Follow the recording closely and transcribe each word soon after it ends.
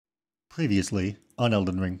Previously on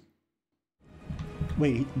Elden Ring.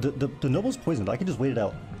 Wait, the noble's poisoned. I can just wait it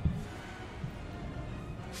out.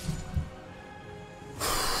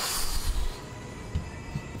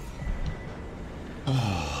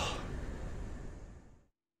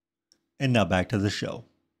 And now back to the show.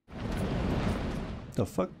 The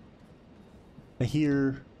fuck? I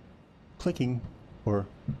hear clicking, or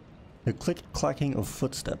the click-clacking of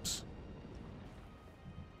footsteps.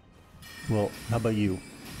 Well, how about you?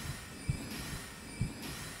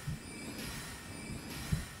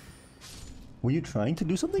 Were you trying to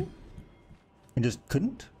do something? And just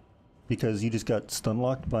couldn't? Because you just got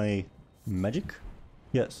stun-locked by magic?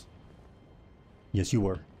 Yes. Yes, you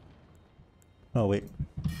were. Oh, wait.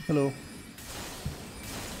 Hello.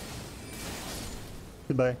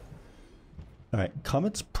 Goodbye. Alright,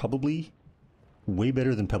 Comet's probably way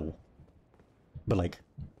better than Pebble. But like,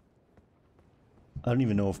 I don't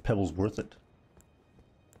even know if Pebble's worth it.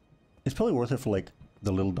 It's probably worth it for like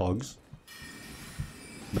the little dogs.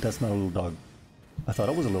 But that's not a little dog. I thought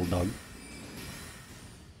it was a little dog.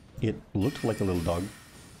 It looked like a little dog.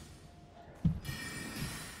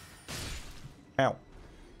 Ow.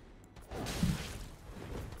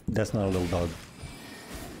 That's not a little dog.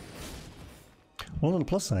 Well, on the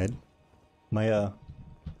plus side, my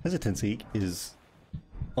hesitancy is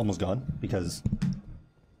almost gone because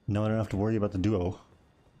now I don't have to worry about the duo.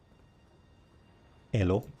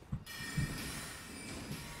 Hello.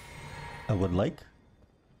 I would like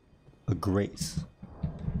a grace.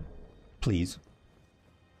 Please.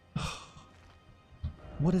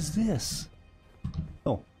 What is this?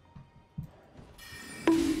 Oh.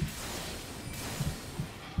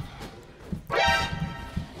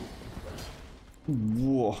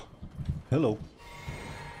 Whoa. Hello.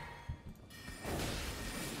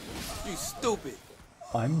 You stupid.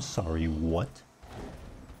 I'm sorry, what?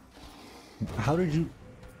 How did you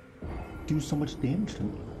do so much damage to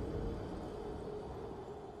me?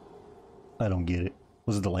 I don't get it.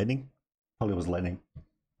 Was it the lightning? Probably was lightning.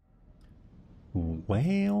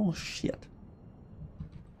 Well, shit.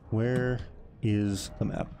 Where is the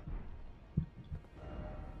map?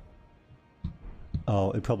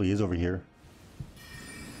 Oh, it probably is over here.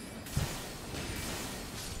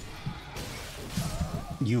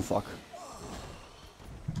 You fuck.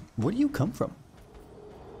 Where do you come from?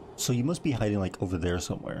 So you must be hiding like over there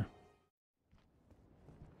somewhere.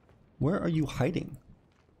 Where are you hiding?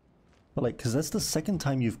 But like, cause that's the second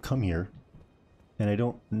time you've come here and I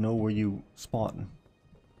don't know where you spawn.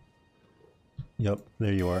 Yep,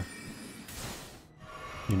 there you are.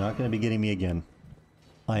 You're not gonna be getting me again.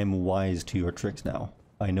 I am wise to your tricks now.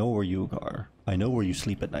 I know where you are. I know where you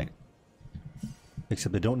sleep at night.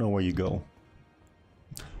 Except I don't know where you go.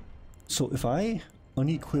 So if I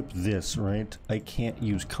unequip this, right, I can't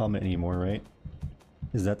use Comet anymore, right?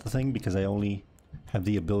 Is that the thing? Because I only have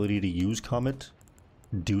the ability to use Comet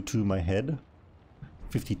due to my head?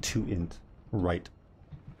 52 int. Right.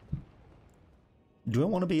 Do I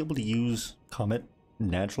want to be able to use Comet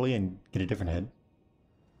naturally and get a different head?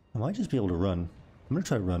 I might just be able to run. I'm gonna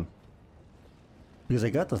try to run. Because I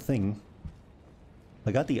got the thing.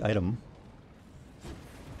 I got the item.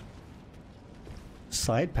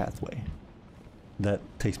 Side pathway. That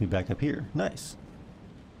takes me back up here. Nice.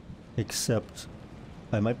 Except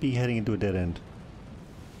I might be heading into a dead end.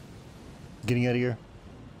 Getting out of here.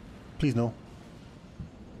 Please no.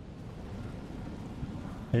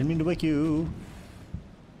 I didn't mean to wake you.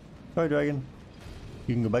 Sorry, dragon.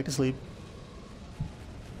 You can go back to sleep.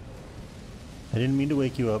 I didn't mean to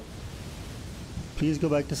wake you up. Please go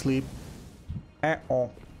back to sleep.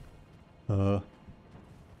 Oh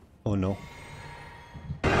no.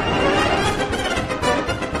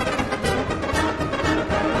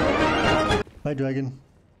 Bye, dragon.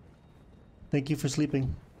 Thank you for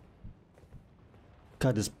sleeping.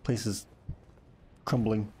 God, this place is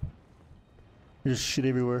crumbling. There's shit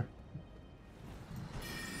everywhere.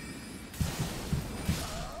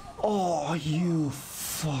 Oh, you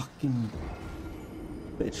fucking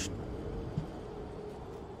bitch.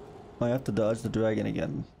 I have to dodge the dragon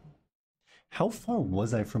again. How far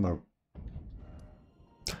was I from a...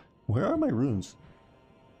 Where are my runes?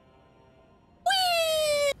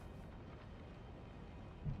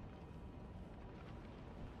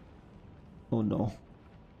 Oh no.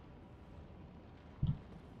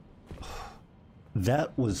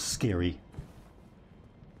 That was scary.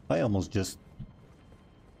 I almost just...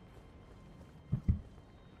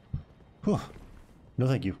 Whew. No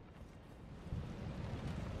thank you.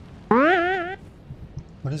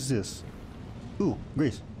 What is this? Ooh,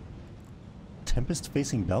 Grace. Tempest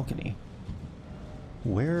facing balcony.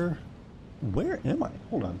 Where am I?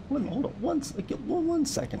 Hold on. Hold on. One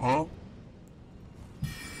second.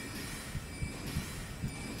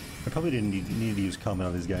 probably didn't need to use comment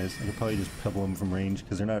on these guys. I could probably just pebble them from range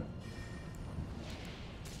because they're not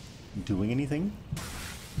doing anything.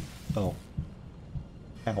 Oh.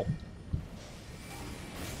 Ow.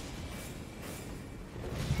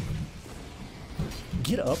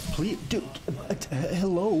 Get up, please. Dude,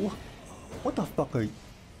 hello? What the fuck are you?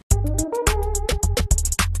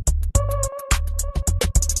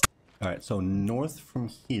 Alright, so north from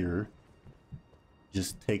here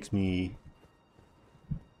just takes me...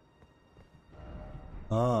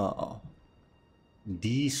 Oh.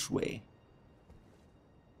 This way.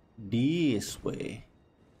 This way.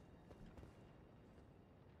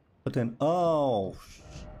 But then, oh,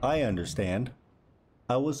 I understand.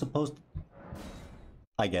 I was supposed to...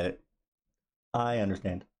 I get it. I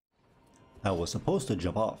understand. I was supposed to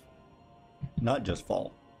jump off, not just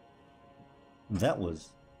fall. That was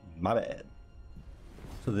my bad.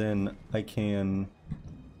 So then I can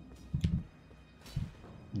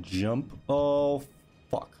jump. Oh,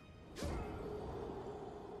 fuck.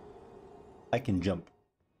 I can jump.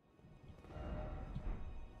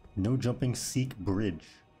 No jumping, seek bridge.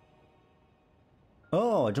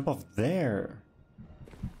 Oh, I jump off there.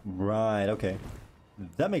 Right, okay.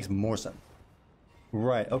 That makes more sense.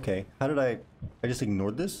 Right, okay. How did I just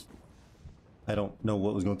ignored this? I don't know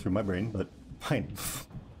what was going through my brain, but fine.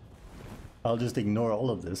 I'll just ignore all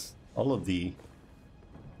of this. All of the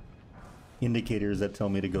indicators that tell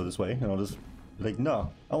me to go this way. And I'll just be like,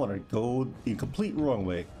 no, I want to go the complete wrong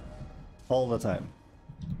way. All the time.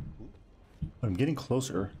 I'm getting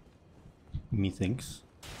closer. Methinks.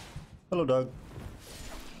 Hello, dog.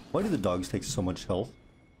 Why do the dogs take so much health?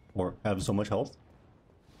 Or have so much health?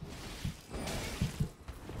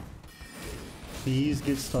 Please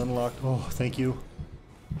get stun locked. Oh, thank you.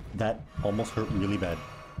 That almost hurt really bad.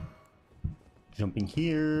 Jumping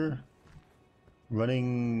here.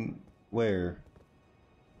 Running where?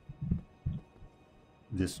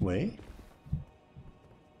 This way?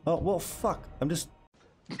 Oh, well, fuck. I'm just...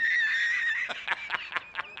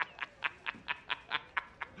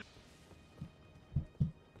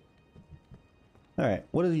 Alright,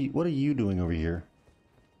 what are you doing over here?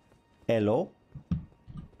 Hello?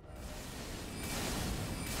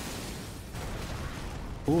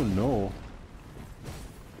 Oh no.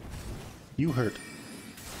 You hurt.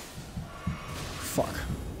 Fuck.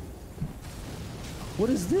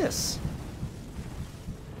 What is this?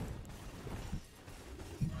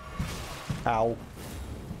 Ow.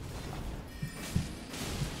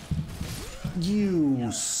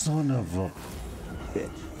 You son of a bitch.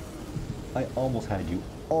 I almost had you.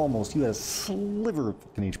 Almost. You had a sliver of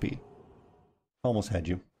fucking HP. Almost had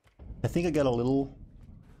you. I think I got a little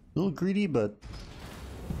greedy, but...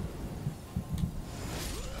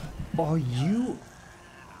 Are you...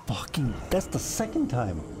 Fucking... That's the second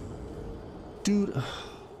time. Dude...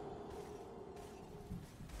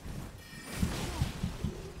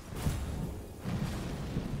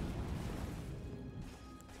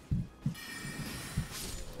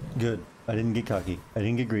 Good. I didn't get cocky. I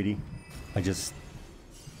didn't get greedy. I just...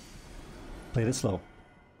 played it slow.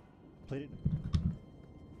 Played it...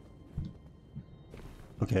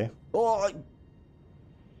 Okay. Oh!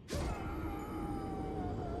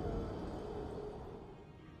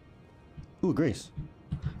 Ooh, Grace.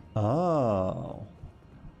 Oh.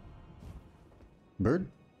 Bird?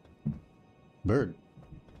 Bird.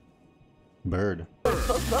 Bird.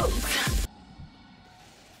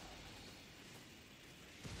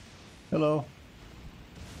 Hello.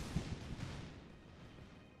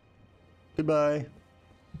 Goodbye.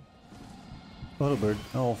 Oh, hello, bird.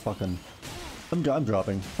 Oh, fucking... I'm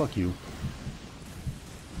dropping. Fuck you.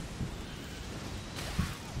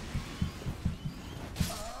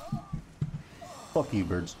 Fuck you,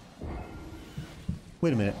 birds.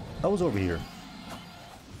 Wait a minute. I was over here.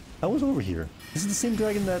 I was over here. This is the same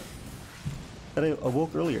dragon that I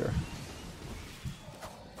awoke earlier.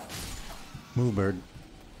 Move, bird.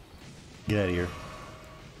 Get out of here.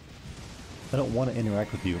 I don't want to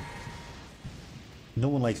interact with you. No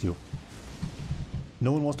one likes you.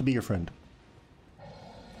 No one wants to be your friend.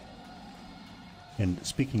 And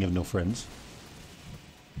speaking of no friends...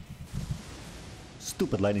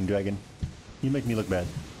 Stupid lightning dragon. You make me look bad.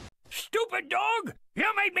 Stupid dog! You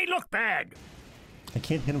made me look bad! I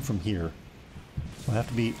can't hit him from here. So I have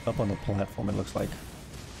to be up on the platform, it looks like.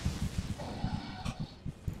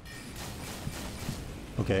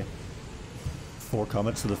 Okay. 4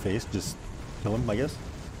 comments to the face, just kill him, I guess.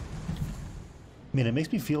 I mean, it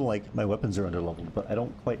makes me feel like my weapons are underleveled, but I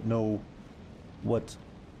don't quite know what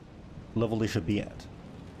level they should be at.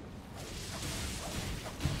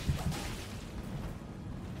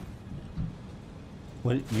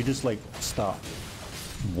 What, you just like stop.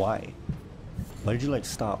 Why? Why did you like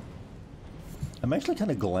stop? I'm actually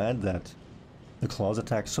kind of glad that the claws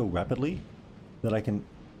attack so rapidly that I can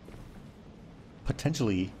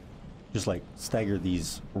potentially just like stagger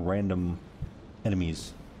these random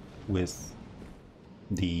enemies with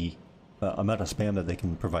the amount of spam that they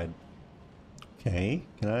can provide. Okay,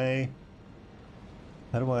 can I...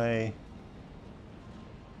 How do I...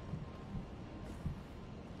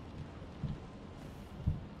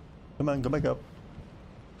 Come on, go back up.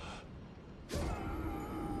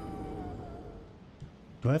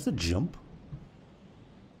 Do I have to jump?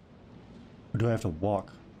 Or do I have to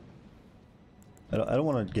walk? I don't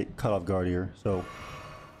want to get caught off guard here, so...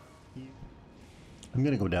 I'm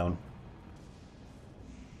gonna go down.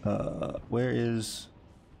 Where is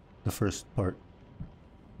the first part?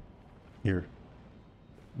 Here.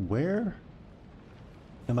 Where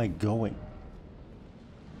am I going?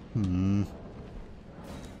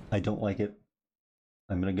 I don't like it.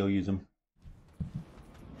 I'm gonna go use them.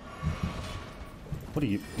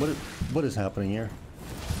 What is happening here?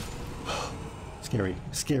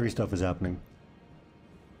 Scary stuff is happening.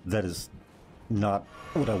 That is not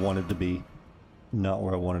what I wanted to be. Not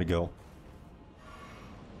where I wanted to go.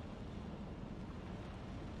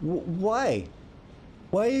 Why?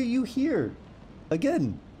 Why are you here?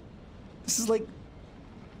 Again. This is like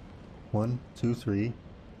 1, 2, 3,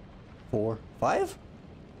 4, 5?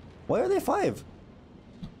 Why are they 5?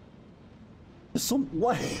 There's so...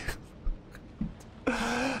 Why?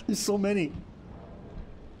 There's so many.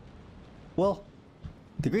 Well,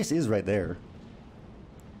 the grace is right there.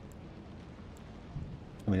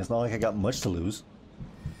 I mean, it's not like I got much to lose.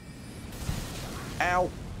 Ow!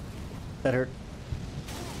 That hurt.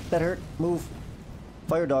 That hurt. Move.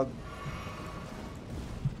 Fire dog.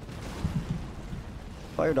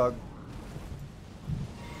 Fire dog.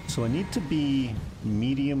 So I need to be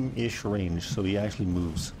medium-ish range so he actually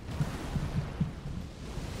moves.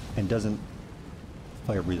 And doesn't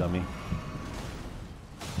fire breathe on me.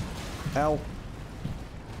 Ow.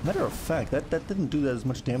 Matter of fact, that didn't do as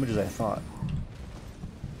much damage as I thought.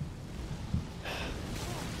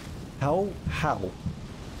 How?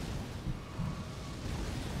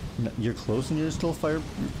 No, you're close and you're still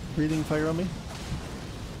breathing fire on me?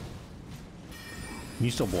 Can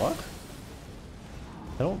you still block?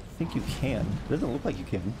 I don't think you can. It doesn't look like you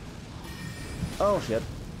can. Oh shit.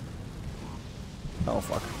 Oh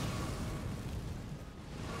fuck.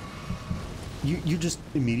 You just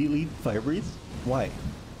immediately fire breathe? Why?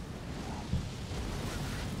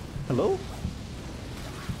 Hello?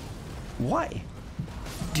 Why?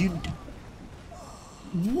 Dude.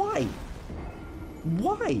 Why?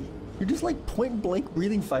 Why? You're just like point blank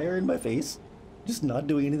breathing fire in my face? Just not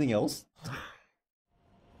doing anything else?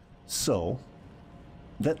 So,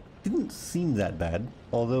 that didn't seem that bad,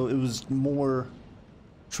 although it was more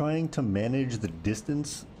trying to manage the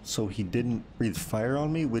distance so he didn't breathe fire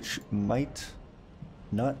on me, which might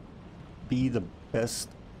not be the best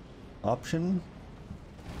option.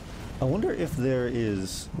 I wonder if there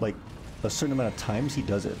is like a certain amount of times he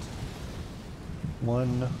does it.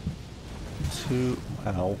 1, 2,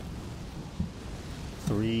 ow.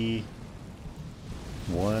 3,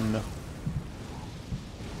 1,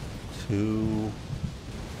 2,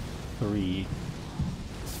 3,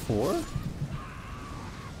 4.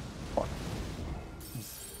 Fuck.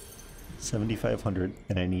 7,500,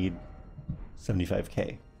 and I need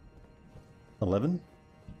 75k. 11.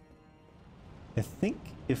 I think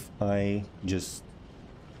if I just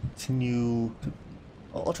continue,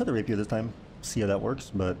 I'll try the rapier this time, see how that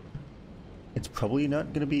works, but it's probably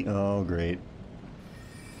not gonna be, oh great,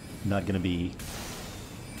 not gonna be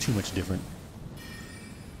too much different.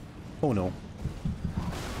 Oh no.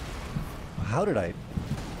 How did I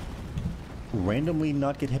randomly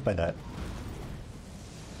not get hit by that?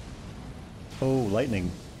 Oh,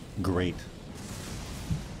 lightning. Great.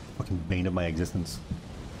 Fucking bane of my existence.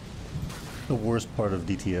 The worst part of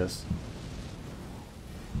DTS.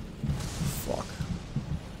 Fuck.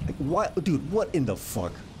 Like, why? Dude, what in the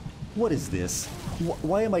fuck? What is this?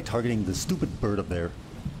 Why am I targeting the stupid bird up there?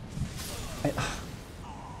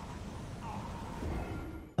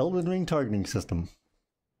 Elden Ring targeting system.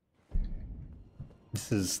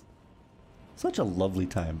 This is such a lovely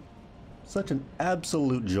time. Such an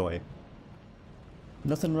absolute joy.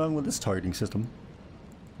 Nothing wrong with this targeting system.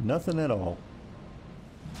 Nothing at all.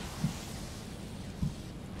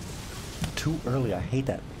 Too early, I hate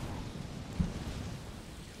that.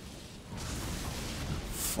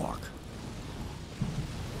 Fuck.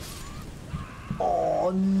 Oh,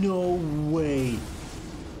 no way.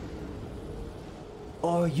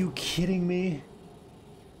 Are you kidding me?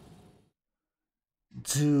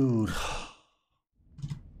 Dude.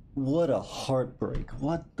 What a heartbreak.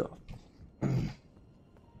 What the...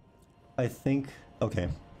 I think... Okay.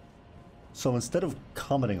 So instead of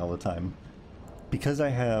commenting all the time, because I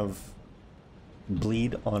have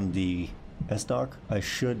bleed on the S-Dock, I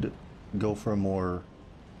should go for more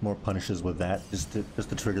punishes with that, just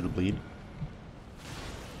to trigger the bleed.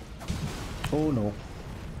 Oh no.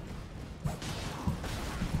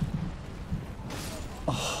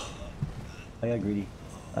 Oh, I got greedy.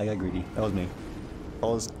 I got greedy. That was me. I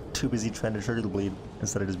was too busy trying to trigger the bleed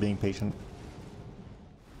instead of just being patient.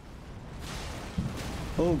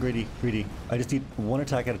 Oh, greedy, greedy. I just need one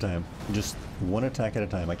attack at a time. Just one attack at a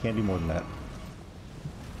time. I can't do more than that.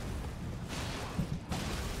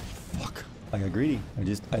 Fuck. I got greedy.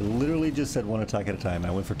 I literally just said one attack at a time.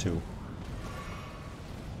 I went for two.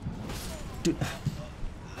 Dude.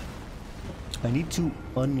 I need to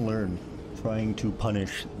unlearn trying to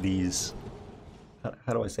punish these...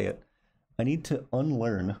 How do I say it? I need to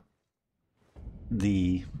unlearn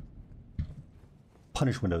the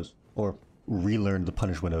punish windows, or relearn the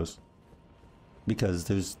punish windows, because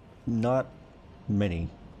there's not many.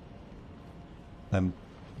 I'm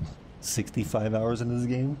 65 hours into this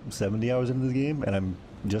game, 70 hours into this game, and I'm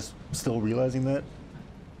just still realizing that.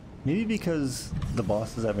 Maybe because the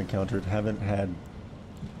bosses I've encountered haven't had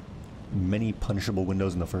many punishable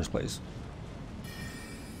windows in the first place.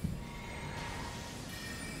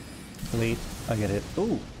 Wait, I get it.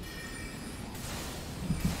 Oh!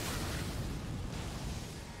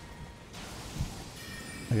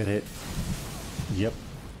 I got hit. Yep.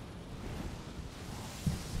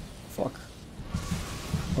 Fuck.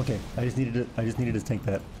 Okay, I just needed to tank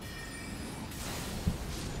that.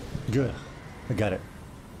 Good. I got it.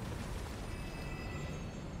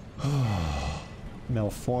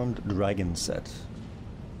 Malformed dragon set.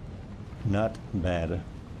 Not bad.